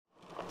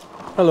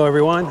Hello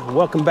everyone,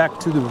 welcome back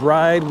to the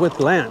Ride with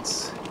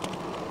Lance.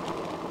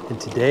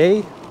 And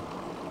today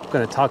I'm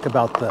going to talk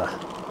about the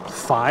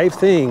 5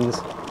 things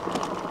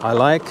I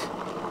like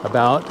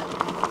about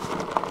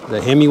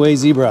the Himiway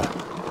Zebra.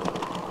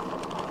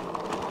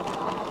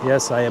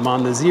 Yes, I am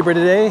on the Zebra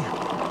today.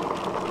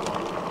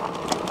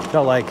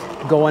 Felt like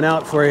going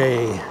out for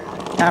a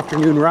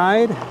afternoon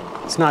ride.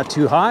 It's not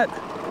too hot.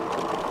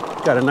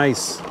 Got a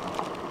nice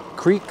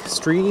creek,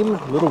 stream,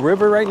 little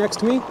river right next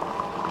to me.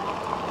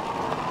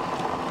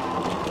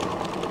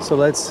 So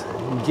let's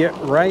get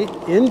right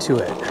into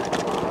it.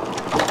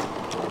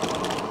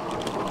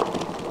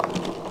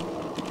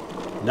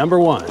 Number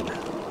 1,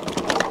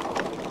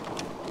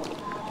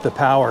 the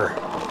power.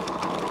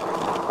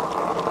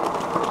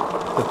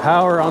 The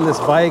power on this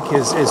bike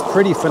is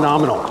pretty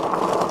phenomenal.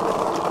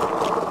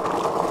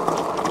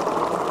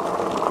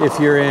 If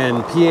you're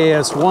in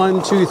PAS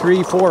 1, 2,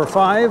 3, 4, or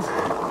 5,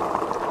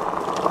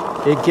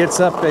 it gets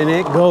up and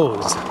it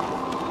goes.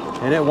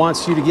 And it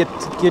wants you to get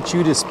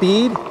you to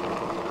speed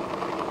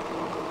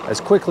as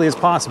quickly as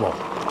possible.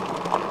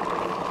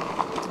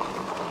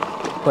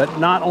 But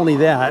not only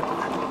that,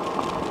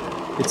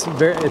 it's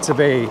a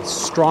very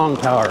strong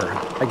power.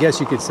 I guess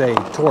you could say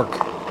torque.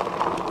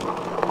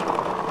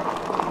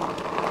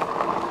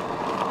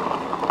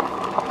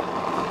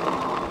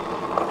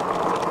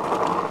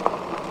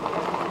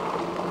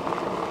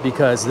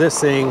 Because this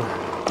thing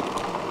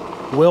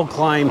will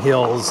climb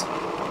hills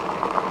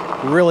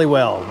really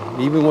well.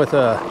 Even with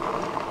a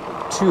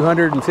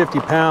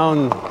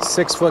 250-pound,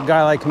 6-foot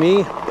guy like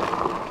me,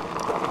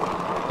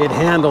 it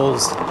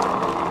handles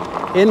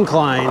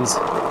inclines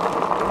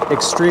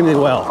extremely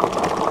well.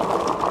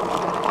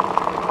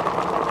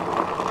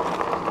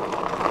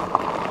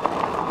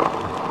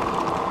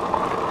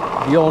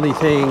 The only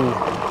thing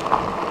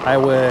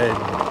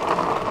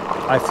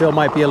I feel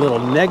might be a little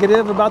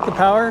negative about the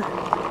power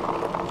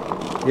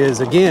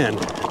is, again,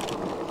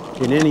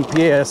 in any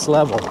PAS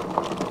level,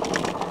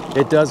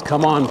 it does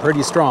come on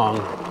pretty strong.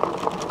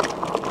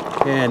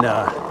 And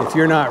if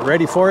you're not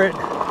ready for it,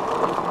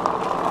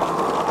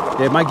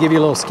 it might give you a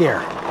little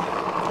scare.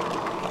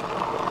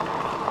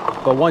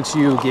 But once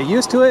you get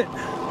used to it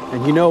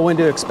and you know when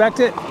to expect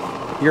it,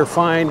 you're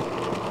fine,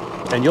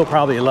 and you'll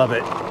probably love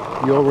it.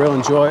 You'll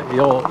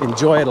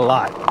enjoy it a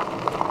lot.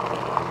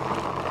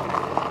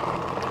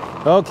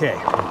 Okay,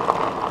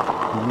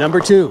 number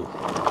 2,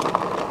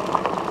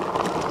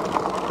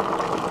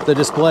 the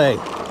display.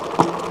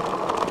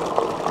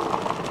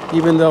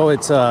 Even though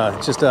it's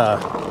just a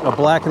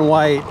black and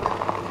white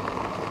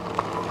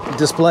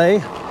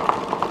display,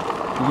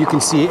 you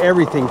can see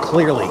everything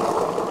clearly.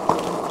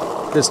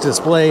 This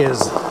display is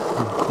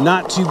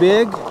not too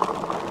big.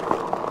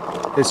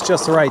 It's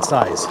just the right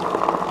size.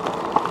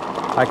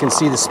 I can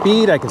see the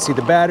speed, I can see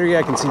the battery,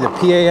 I can see the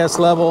PAS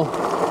level,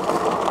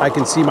 I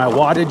can see my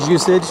wattage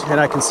usage, and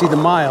I can see the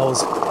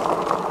miles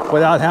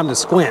without having to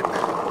squint.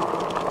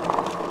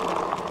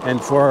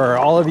 And for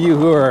all of you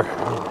who are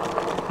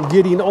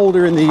getting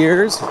older in the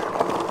years,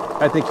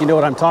 I think you know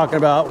what I'm talking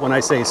about when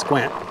I say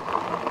squint.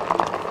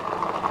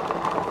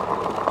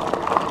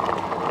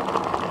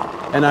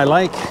 And I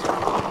like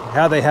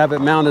how they have it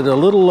mounted a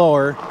little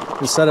lower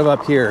instead of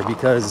up here,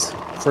 because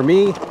for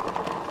me,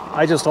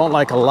 I just don't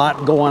like a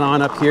lot going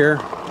on up here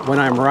when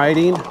I'm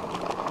riding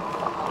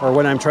or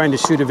when I'm trying to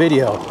shoot a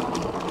video.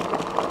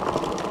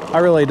 I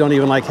really don't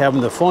even like having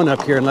the phone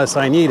up here unless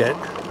I need it.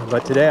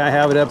 But today I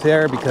have it up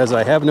there because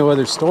I have no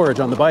other storage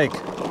on the bike.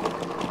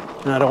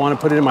 And I don't want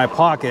to put it in my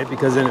pocket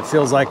because then it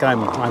feels like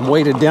I'm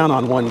weighted down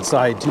on one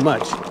side too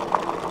much.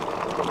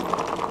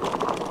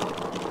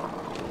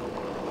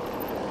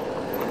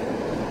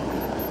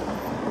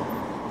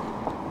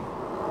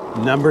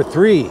 Number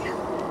 3,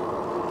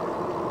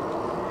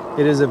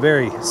 it is a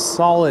very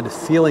solid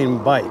feeling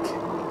bike.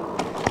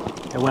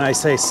 And when I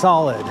say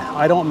solid,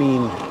 I don't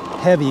mean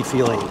heavy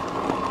feeling.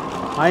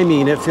 I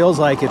mean it feels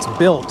like it's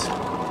built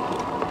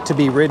to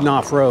be ridden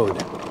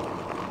off-road.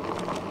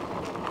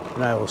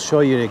 And I will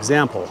show you an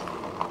example.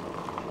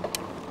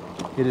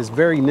 It is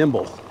very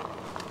nimble.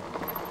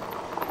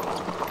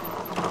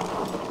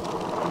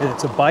 And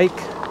it's a bike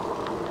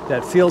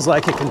that feels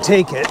like it can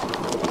take it.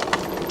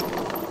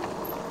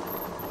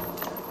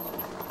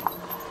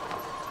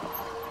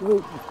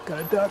 Ooh,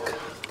 got a duck.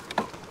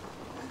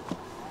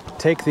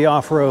 Take the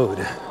off-road.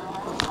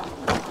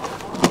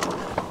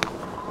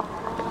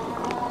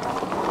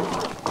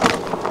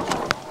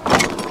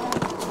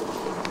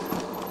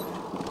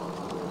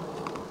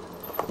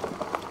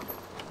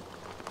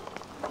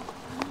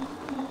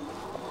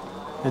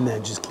 And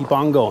then just keep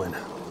on going.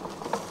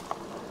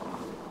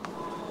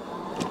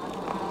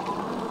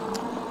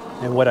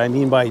 And what I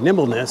mean by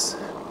nimbleness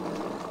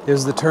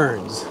is the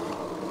turns.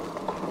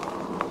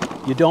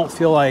 You don't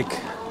feel like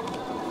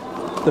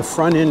the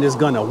front end is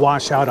going to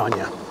wash out on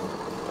you,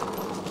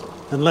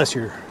 unless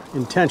you're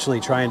intentionally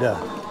trying to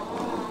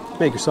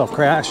make yourself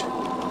crash.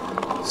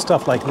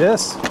 Stuff like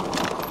this.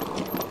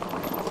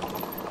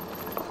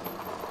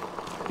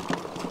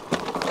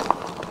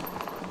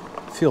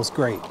 Feels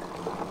great.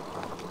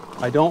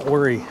 I don't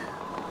worry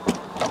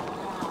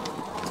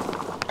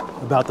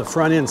about the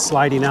front end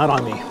sliding out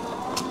on me.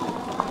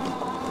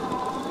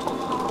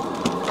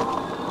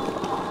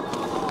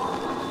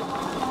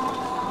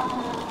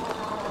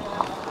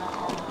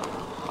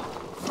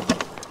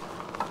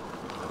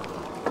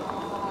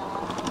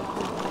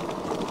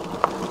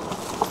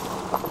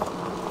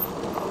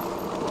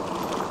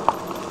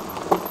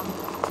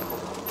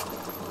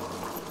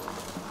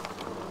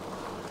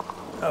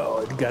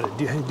 Oh,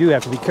 you do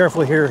have to be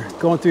careful here,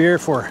 going through here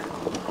for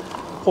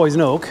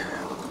poison oak,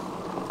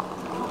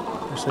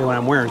 especially when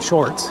I'm wearing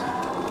shorts.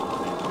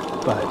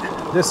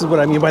 But this is what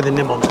I mean by the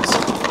nimbleness.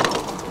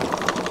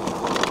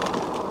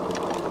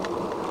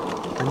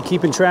 I'm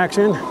keeping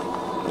traction,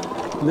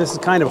 and this is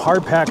kind of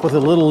hard packed with a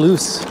little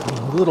loose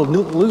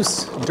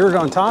dirt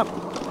on top,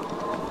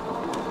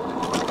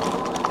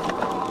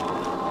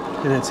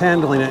 and it's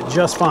handling it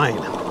just fine.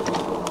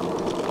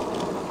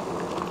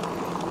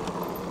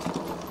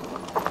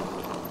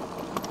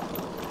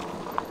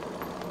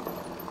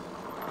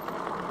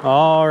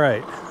 All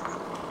right,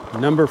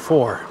 number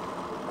 4.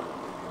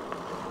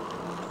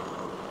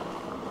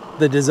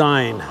 The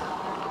design.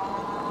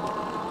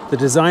 The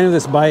design of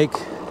this bike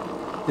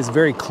is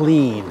very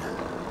clean.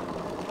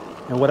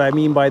 And what I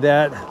mean by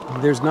that,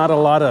 there's not a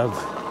lot of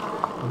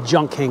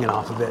junk hanging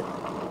off of it.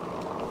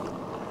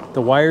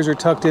 The wires are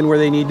tucked in where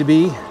they need to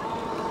be.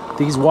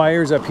 These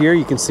wires up here,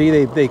 you can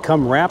see they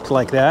come wrapped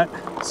like that.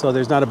 So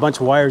there's not a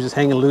bunch of wires just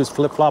hanging loose,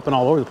 flip-flopping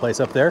all over the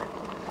place up there.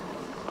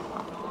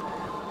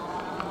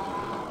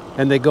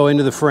 And they go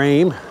into the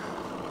frame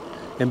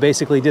and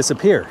basically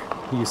disappear.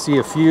 You see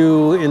a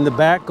few in the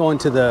back going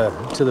to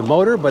the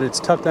motor, but it's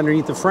tucked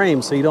underneath the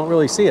frame, so you don't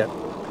really see it.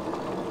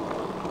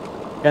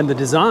 And the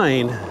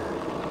design,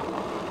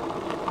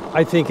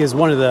 I think, is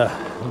one of the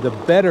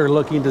better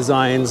looking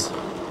designs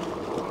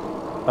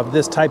of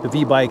this type of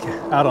e-bike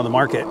out on the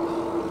market.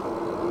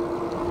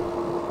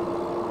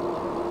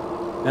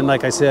 And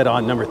like I said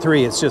on number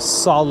 3, it's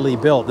just solidly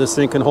built. This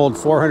thing can hold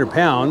 400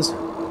 pounds.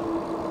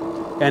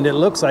 And it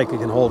looks like it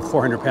can hold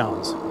 400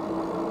 pounds.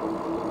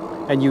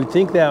 And you'd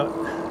think that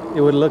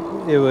it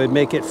would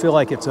make it feel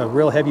like it's a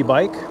real heavy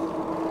bike,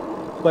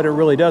 but it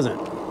really doesn't.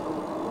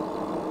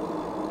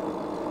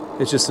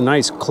 It's just a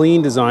nice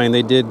clean design.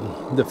 They did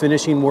the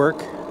finishing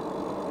work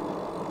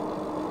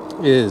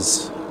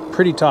is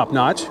pretty top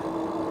notch.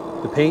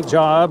 The paint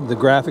job, the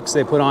graphics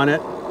they put on it,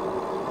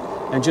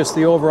 and just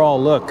the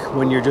overall look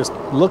when you're just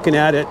looking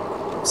at it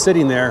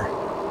sitting there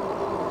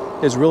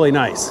is really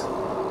nice.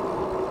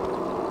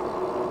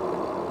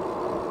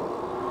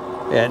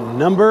 At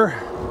number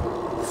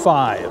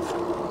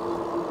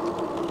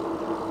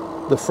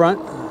 5, the front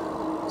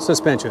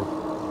suspension.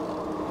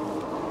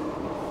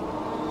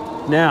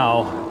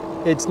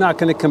 Now, it's not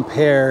going to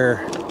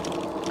compare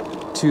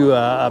to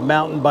a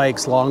mountain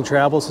bike's long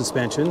travel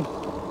suspension,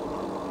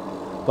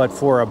 but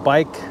for a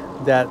bike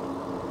that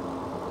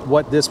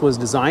what this was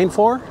designed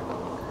for,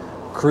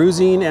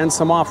 cruising and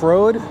some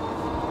off-road,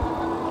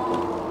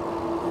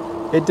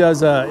 it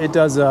does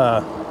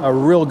a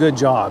real good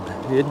job.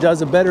 It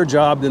does a better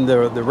job than the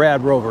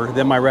RadRover,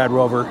 than my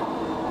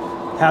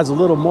RadRover. Has a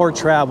little more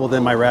travel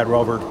than my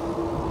RadRover.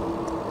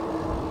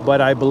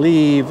 But I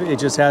believe it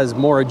just has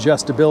more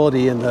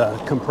adjustability in the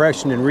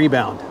compression and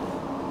rebound.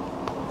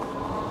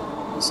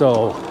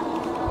 So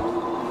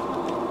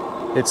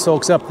it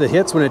soaks up the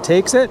hits when it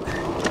takes it,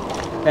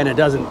 and it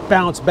doesn't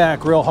bounce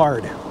back real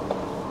hard.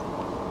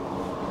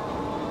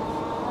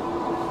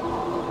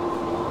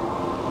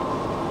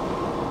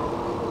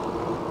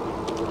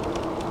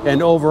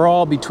 And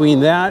overall,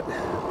 between that,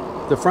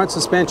 the front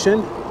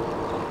suspension,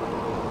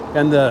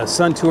 and the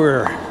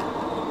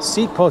Suntour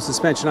seat post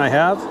suspension I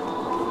have,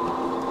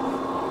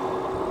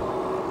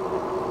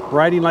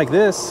 riding like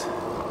this,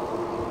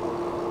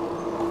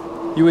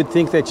 you would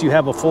think that you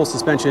have a full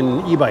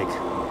suspension e-bike.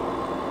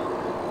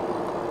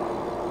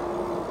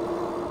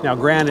 Now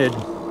granted,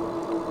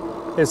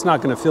 it's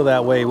not going to feel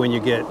that way when you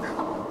get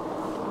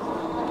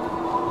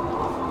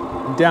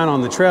down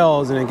on the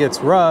trails and it gets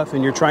rough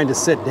and you're trying to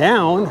sit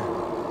down.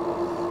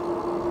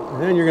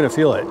 Then you're going to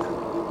feel it.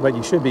 But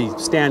you should be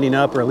standing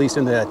up, or at least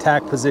in the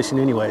attack position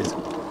anyways,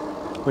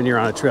 when you're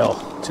on a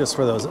trail, just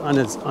for those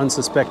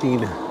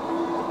unsuspecting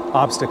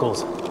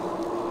obstacles.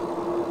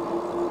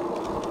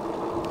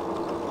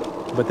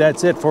 But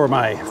that's it for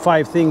my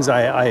 5 things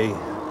I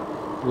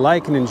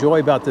like and enjoy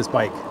about this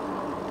bike.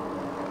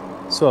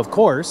 So of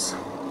course,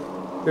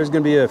 there's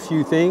going to be a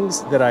few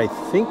things that I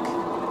think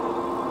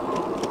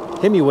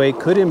Himiway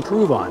could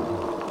improve on.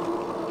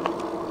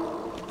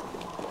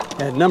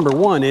 And number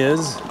 1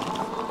 is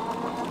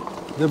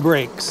the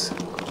brakes.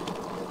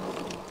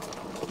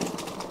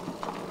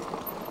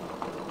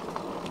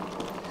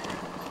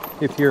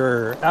 If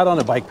you're out on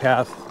a bike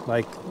path,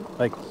 like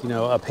you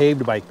know, a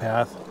paved bike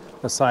path,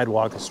 a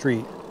sidewalk, a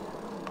street,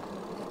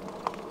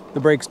 the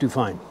brakes do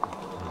fine.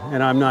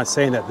 And I'm not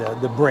saying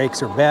that the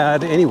brakes are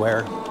bad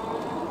anywhere,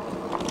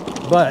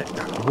 but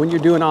when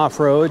you're doing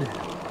off-road,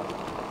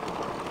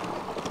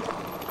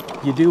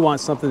 you do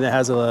want something that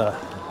has a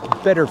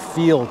better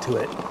feel to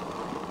it.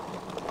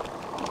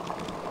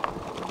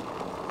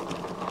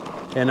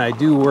 And I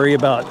do worry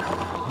about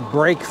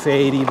brake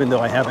fade, even though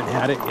I haven't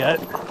had it yet.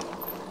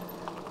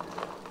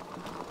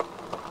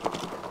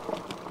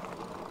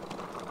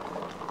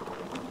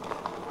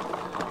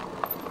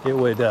 It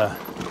would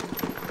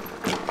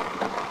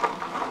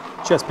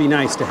just be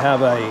nice to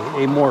have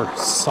a more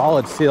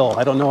solid feel.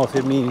 I don't know if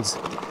it means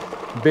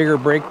bigger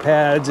brake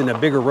pads and a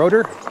bigger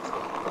rotor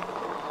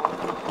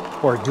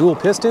or dual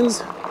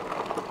pistons,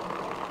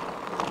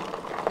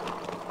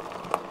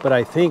 but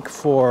I think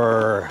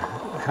for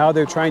how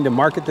they're trying to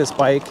market this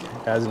bike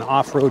as an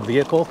off-road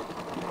vehicle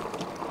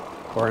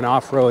or an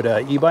off-road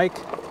e-bike,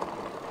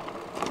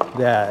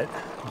 that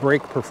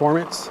brake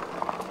performance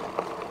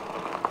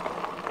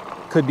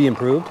could be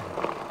improved.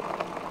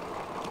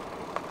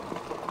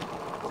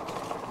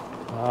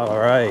 All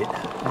right,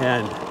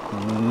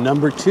 and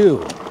number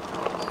 2,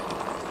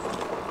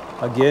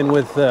 again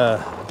with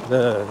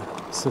the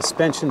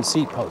suspension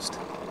seat post,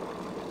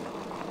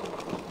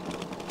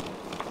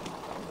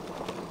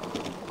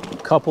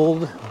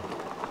 coupled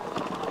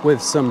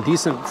with some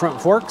decent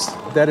front forks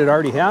that it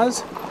already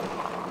has.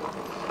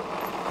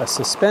 A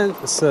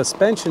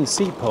suspension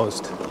seat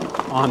post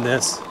on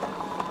this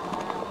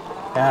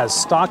as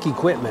stock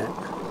equipment,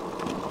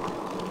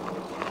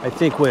 I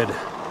think would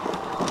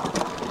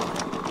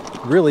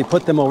really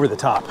put them over the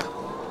top.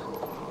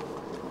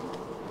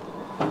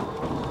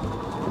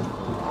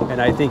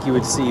 And I think you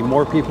would see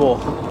more people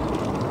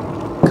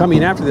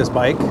coming after this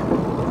bike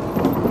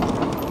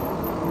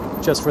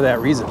just for that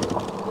reason.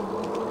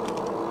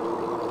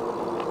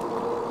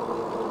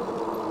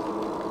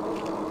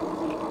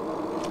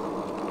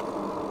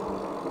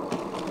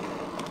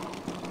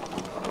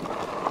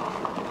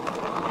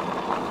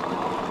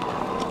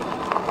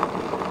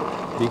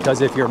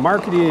 Because if you're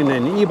marketing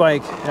an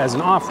e-bike as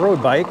an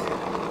off-road bike,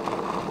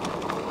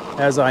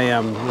 as I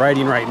am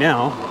riding right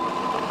now,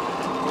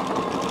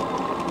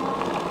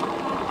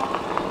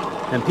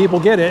 and people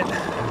get it,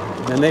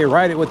 and they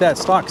ride it with that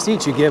stock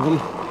seat you give them,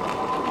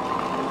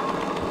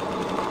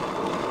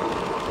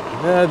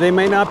 they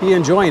may not be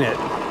enjoying it.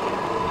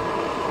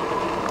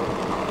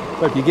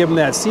 But if you give them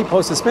that seat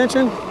post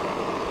suspension,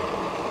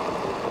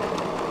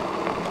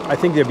 I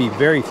think there'd be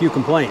very few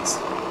complaints.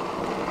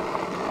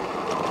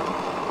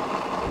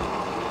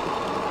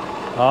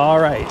 All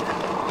right,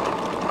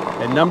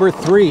 and number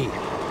 3,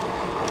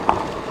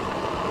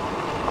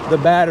 the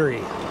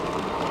battery.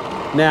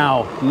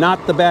 Now,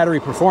 not the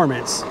battery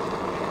performance,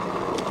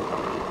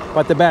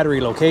 but the battery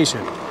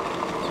location.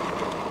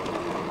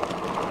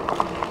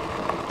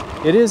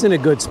 It is in a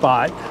good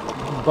spot,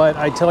 but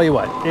I tell you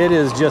what, it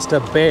is just a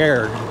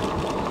bear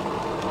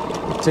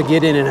to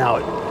get in and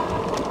out.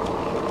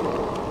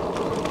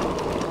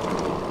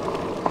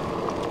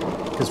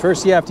 Because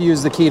first you have to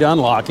use the key to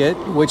unlock it,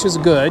 which is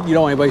good. You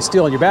don't want anybody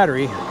stealing your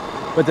battery.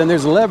 But then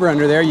there's a lever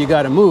under there you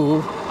got to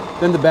move.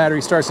 Then the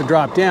battery starts to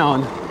drop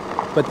down.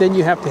 But then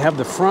you have to have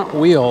the front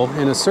wheel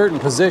in a certain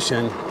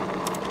position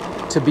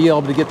to be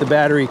able to get the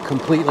battery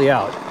completely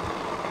out.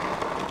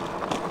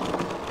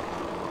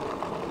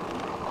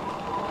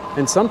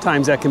 And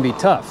sometimes that can be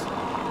tough.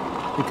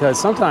 Because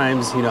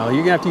sometimes, you know,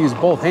 you're gonna have to use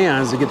both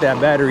hands to get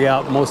that battery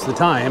out most of the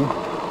time.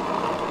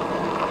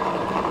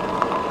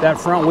 That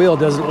front wheel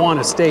doesn't want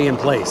to stay in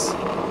place.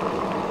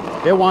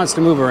 It wants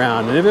to move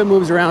around, and if it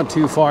moves around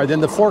too far, then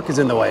the fork is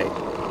in the way.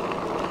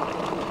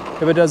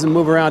 If it doesn't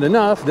move around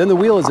enough, then the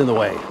wheel is in the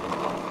way.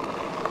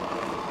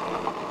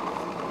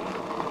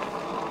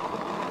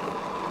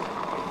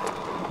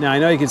 Now I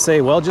know you could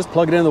say, well, just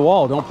plug it in the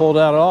wall, don't pull it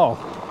out at all.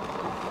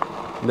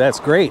 That's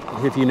great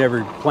if you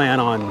never plan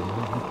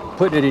on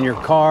putting it in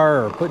your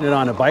car or putting it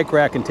on a bike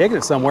rack and taking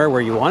it somewhere where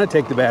you want to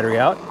take the battery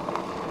out.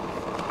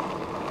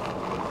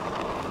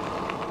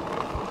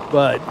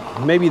 But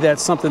maybe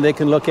that's something they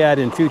can look at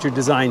in future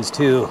designs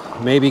too.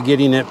 Maybe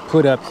getting it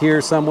put up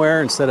here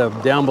somewhere instead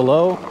of down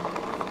below,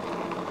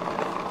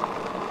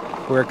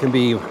 where it can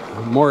be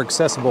more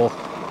accessible,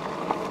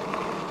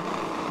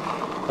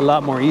 a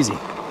lot more easy.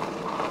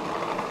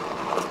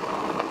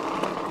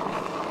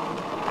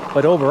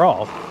 But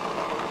overall,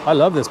 I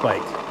love this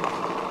bike.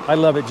 I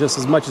love it just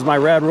as much as my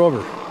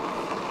RadRover.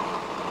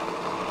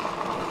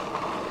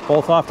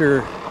 Both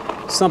offer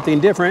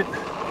something different,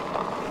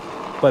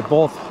 but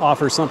both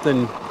offer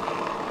something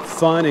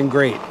fun and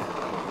great.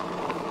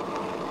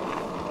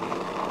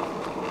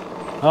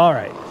 All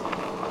right.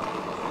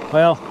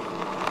 Well,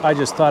 I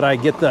just thought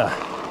I'd get the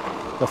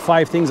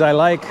 5 things I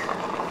like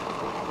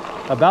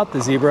about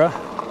the Zebra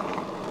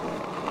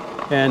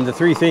and the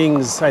 3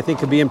 things I think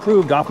could be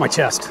improved off my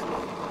chest.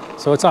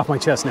 So it's off my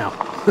chest now.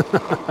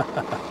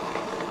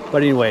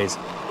 But anyways,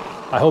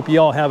 I hope you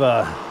all have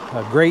a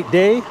great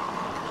day,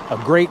 a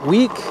great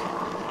week,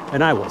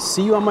 and I will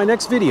see you on my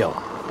next video.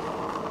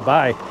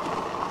 Bye.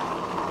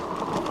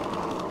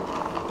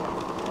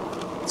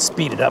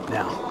 Speed it up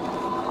now.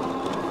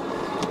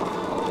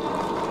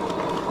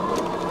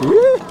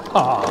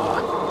 Yeehaw.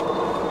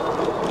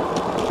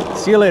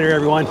 See you later,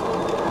 everyone.